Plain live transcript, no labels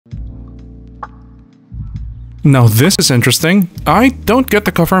Now this is interesting. I don't get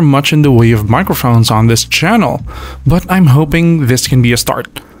to cover much in the way of microphones on this channel, but I'm hoping this can be a start.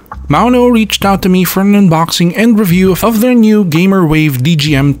 Maono reached out to me for an unboxing and review of their new Gamerwave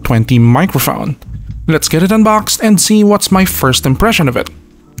DGM20 microphone. Let's get it unboxed and see what's my first impression of it.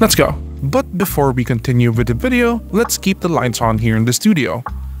 Let's go. But before we continue with the video, let's keep the lights on here in the studio.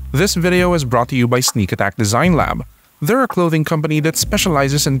 This video is brought to you by Sneak Attack Design Lab. They're a clothing company that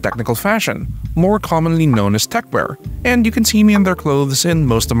specializes in technical fashion, more commonly known as techwear, and you can see me in their clothes in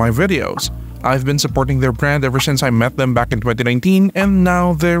most of my videos. I've been supporting their brand ever since I met them back in 2019, and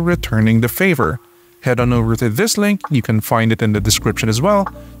now they're returning the favor. Head on over to this link, you can find it in the description as well,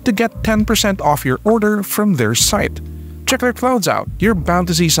 to get 10% off your order from their site. Check their clothes out, you're bound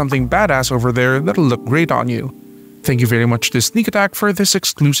to see something badass over there that'll look great on you. Thank you very much to Sneak Attack for this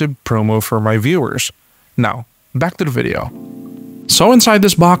exclusive promo for my viewers. Now, back to the video. So inside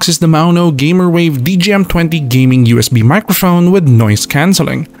this box is the Maono Gamerwave DGM20 gaming USB microphone with noise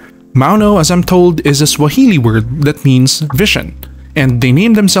cancelling. Maono, as I'm told, is a Swahili word that means vision. And they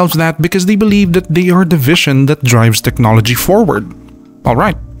named themselves that because they believe that they are the vision that drives technology forward.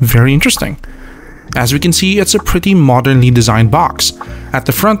 Alright, very interesting. As we can see, it's a pretty modernly designed box. At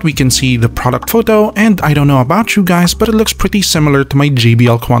the front, we can see the product photo, and I don't know about you guys, but it looks pretty similar to my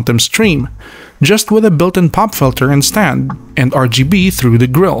JBL Quantum Stream, just with a built-in pop filter and stand, and RGB through the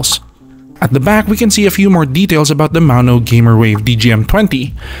grills. At the back, we can see a few more details about the Maono Gamerwave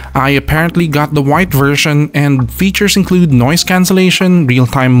DGM20. I apparently got the white version, and features include noise cancellation,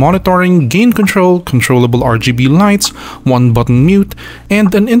 real-time monitoring, gain control, controllable RGB lights, one-button mute,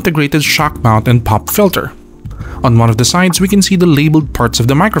 and an integrated shock mount and pop filter. On one of the sides, we can see the labeled parts of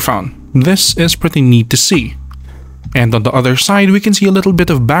the microphone. This is pretty neat to see. And on the other side, we can see a little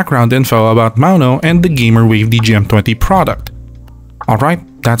bit of background info about Maono and the Gamerwave DGM20 product. Alright,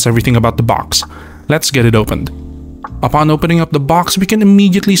 that's everything about the box. Let's get it opened. Upon opening up the box, we can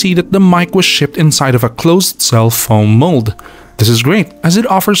immediately see that the mic was shipped inside of a closed-cell foam mold. This is great, as it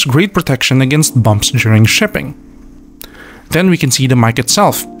offers great protection against bumps during shipping. Then we can see the mic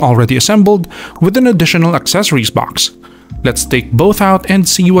itself, already assembled, with an additional accessories box. Let's take both out and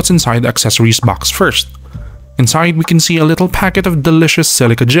see what's inside the accessories box first. Inside, we can see a little packet of delicious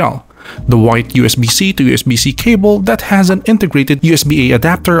silica gel, the white USB-C to USB-C cable that has an integrated USB-A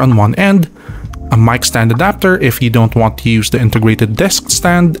adapter on one end, a mic stand adapter if you don't want to use the integrated desk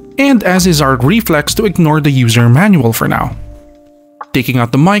stand, and as is our reflex to ignore the user manual for now. Taking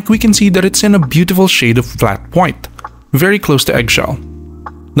out the mic, we can see that it's in a beautiful shade of flat white, very close to eggshell.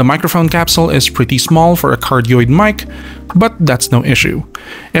 The microphone capsule is pretty small for a cardioid mic, but that's no issue.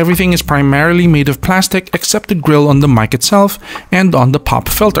 Everything is primarily made of plastic except the grill on the mic itself and on the pop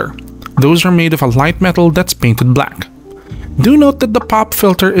filter. Those are made of a light metal that's painted black. Do note that the pop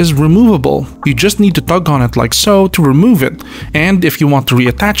filter is removable. You just need to tug on it like so to remove it, and if you want to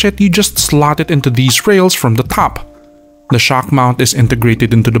reattach it, you just slot it into these rails from the top. The shock mount is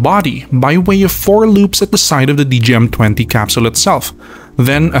integrated into the body by way of 4 loops at the side of the DGM20 capsule itself.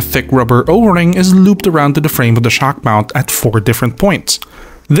 Then a thick rubber O-ring is looped around to the frame of the shock mount at 4 different points.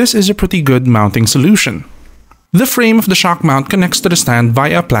 This is a pretty good mounting solution. The frame of the shock mount connects to the stand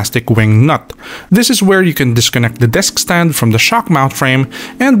via a plastic wing nut. This is where you can disconnect the desk stand from the shock mount frame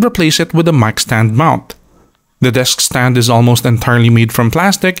and replace it with a mic stand mount. The desk stand is almost entirely made from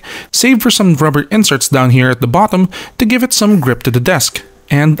plastic, save for some rubber inserts down here at the bottom to give it some grip to the desk,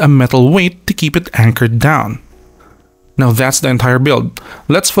 and a metal weight to keep it anchored down. Now that's the entire build.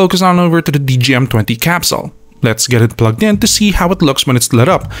 Let's focus on over to the DGM20 capsule. Let's get it plugged in to see how it looks when it's lit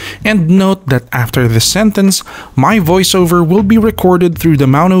up, and note that after this sentence, my voiceover will be recorded through the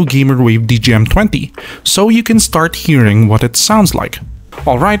Maono Gamerwave DGM20, so you can start hearing what it sounds like.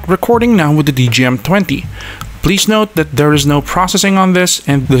 Alright, recording now with the DGM20. Please note that there is no processing on this,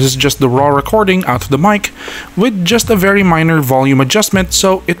 and this is just the raw recording out of the mic with just a very minor volume adjustment,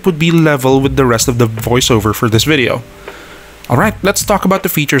 so it would be level with the rest of the voiceover for this video. Alright, let's talk about the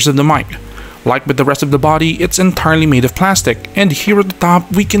features of the mic. Like with the rest of the body, it's entirely made of plastic, and here at the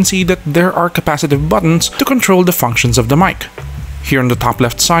top we can see that there are capacitive buttons to control the functions of the mic. Here on the top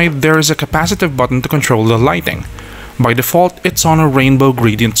left side, there is a capacitive button to control the lighting. By default, it's on a rainbow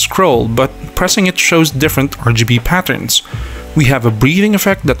gradient scroll, but pressing it shows different RGB patterns. We have a breathing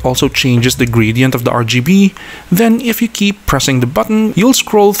effect that also changes the gradient of the RGB. Then if you keep pressing the button, you'll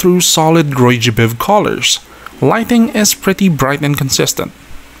scroll through solid RGB colors. Lighting is pretty bright and consistent.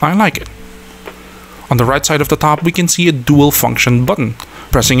 I like it. On the right side of the top, we can see a dual function button.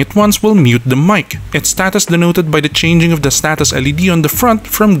 Pressing it once will mute the mic, its status denoted by the changing of the status LED on the front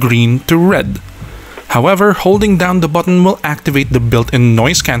from green to red. However, holding down the button will activate the built-in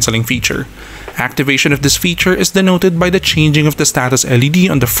noise cancelling feature. Activation of this feature is denoted by the changing of the status LED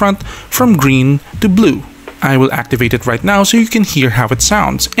on the front from green to blue. I will activate it right now so you can hear how it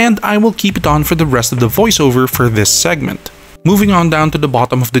sounds, and I will keep it on for the rest of the voiceover for this segment. Moving on down to the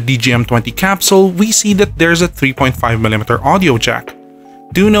bottom of the DGM20 capsule, we see that there's a 3.5mm audio jack.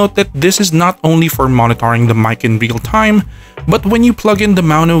 Do note that this is not only for monitoring the mic in real time, but when you plug in the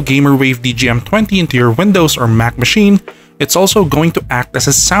Maono Gamerwave DGM20 into your Windows or Mac machine, it's also going to act as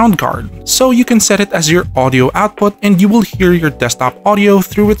a sound card, so you can set it as your audio output and you will hear your desktop audio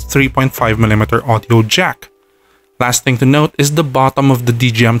through its 3.5mm audio jack. Last thing to note is the bottom of the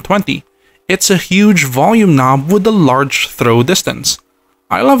DGM20. It's a huge volume knob with a large throw distance.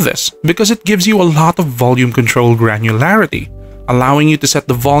 I love this because it gives you a lot of volume control granularity, allowing you to set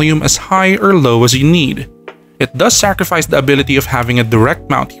the volume as high or low as you need. It does sacrifice the ability of having a direct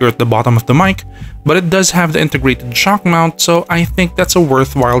mount here at the bottom of the mic, but it does have the integrated shock mount, so I think that's a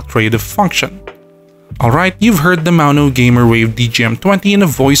worthwhile trade-off function. Alright, you've heard the Maono Gamerwave DGM20 in a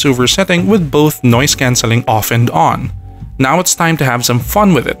voiceover setting with both noise cancelling off and on. Now it's time to have some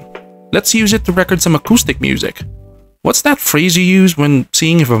fun with it. Let's use it to record some acoustic music. What's that phrase you use when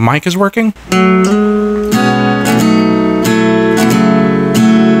seeing if a mic is working?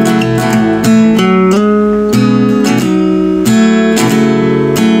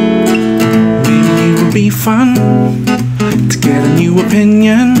 Fun to get a new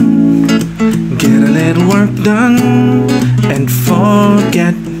opinion, get a little work done, and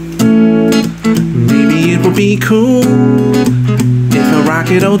forget. Maybe it would be cool if a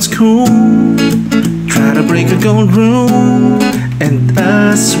rocket old school try to break a gold rule and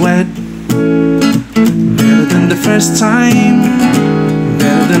a sweat. Better than the first time,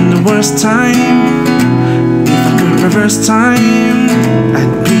 better than the worst time. If I could reverse time,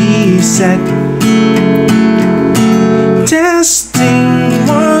 I'd be set. Testing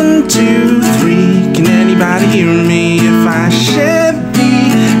 1, 2, 3. Can anybody hear me? If I shed the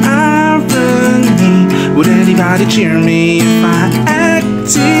irony, would anybody cheer me? If I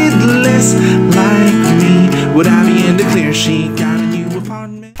acted less like me, would I be in the clear? She got a new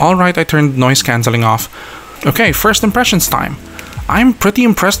apartment. Alright, I turned noise cancelling off. Okay, first impressions time. I'm pretty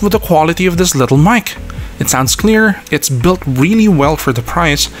impressed with the quality of this little mic. It sounds clear, it's built really well for the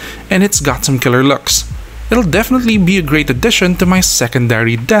price, and it's got some killer looks. It'll definitely be a great addition to my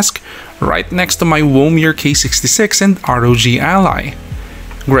secondary desk, right next to my Womier K66 and ROG Ally.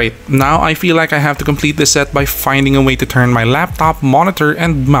 Great, now I feel like I have to complete this set by finding a way to turn my laptop, monitor,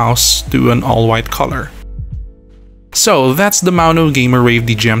 and mouse to an all-white color. So that's the Maono Gamerwave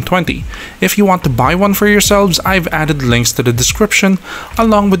DGM20. If you want to buy one for yourselves, I've added links to the description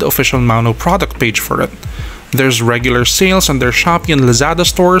along with the official Maono product page for it. There's regular sales on their Shopee and Lazada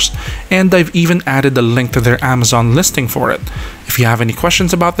stores, and I've even added a link to their Amazon listing for it. If you have any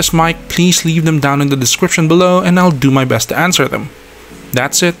questions about this mic, please leave them down in the description below and I'll do my best to answer them.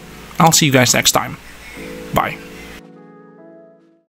 That's it. I'll see you guys next time. Bye.